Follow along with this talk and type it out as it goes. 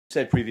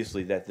said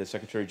previously that the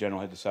Secretary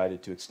General had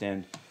decided to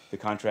extend the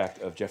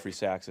contract of Jeffrey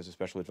Sachs as a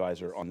special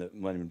advisor on the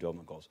Millennium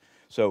Development Goals.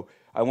 So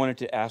I wanted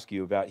to ask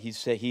you about,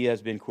 he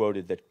has been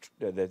quoted that,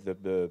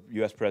 the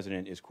U.S.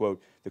 President is,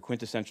 quote, the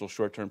quintessential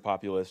short-term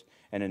populist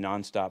and a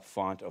nonstop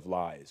font of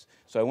lies.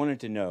 So I wanted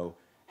to know,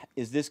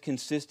 is this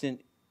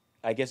consistent,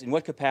 I guess, in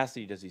what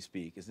capacity does he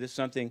speak? Is this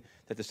something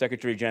that the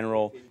Secretary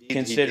General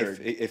considered?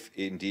 If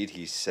indeed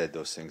he said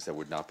those things, that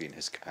would not be in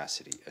his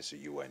capacity as a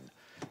UN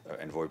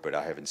envoy, but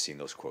I haven't seen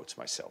those quotes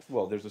myself.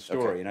 Well, there's a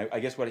story, Okay. and I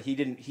guess what he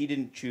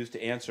didn't choose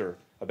to answer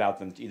about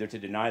them, either to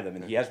deny them,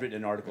 and he has written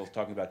an article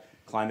talking about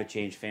climate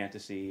change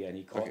fantasy, and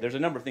he called, there's a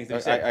number of things that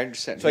he said. I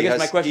understand. So I guess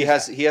my question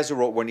he has a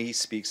role when he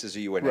speaks as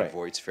a UN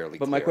envoy. It's fairly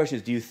But clear. my question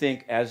is, do you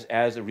think, as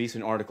a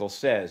recent article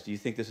says, do you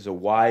think this is a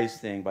wise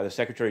thing by the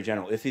Secretary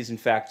General, if he's in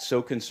fact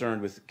so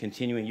concerned with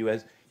continuing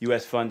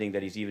U.S. funding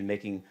that he's even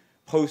making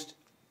post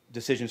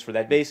decisions for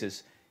that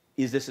basis?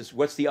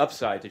 What's the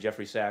upside to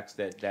Jeffrey Sachs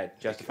that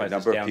justifies this downside? A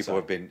number of people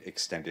have been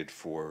extended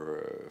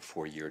for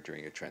a year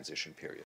during a transition period.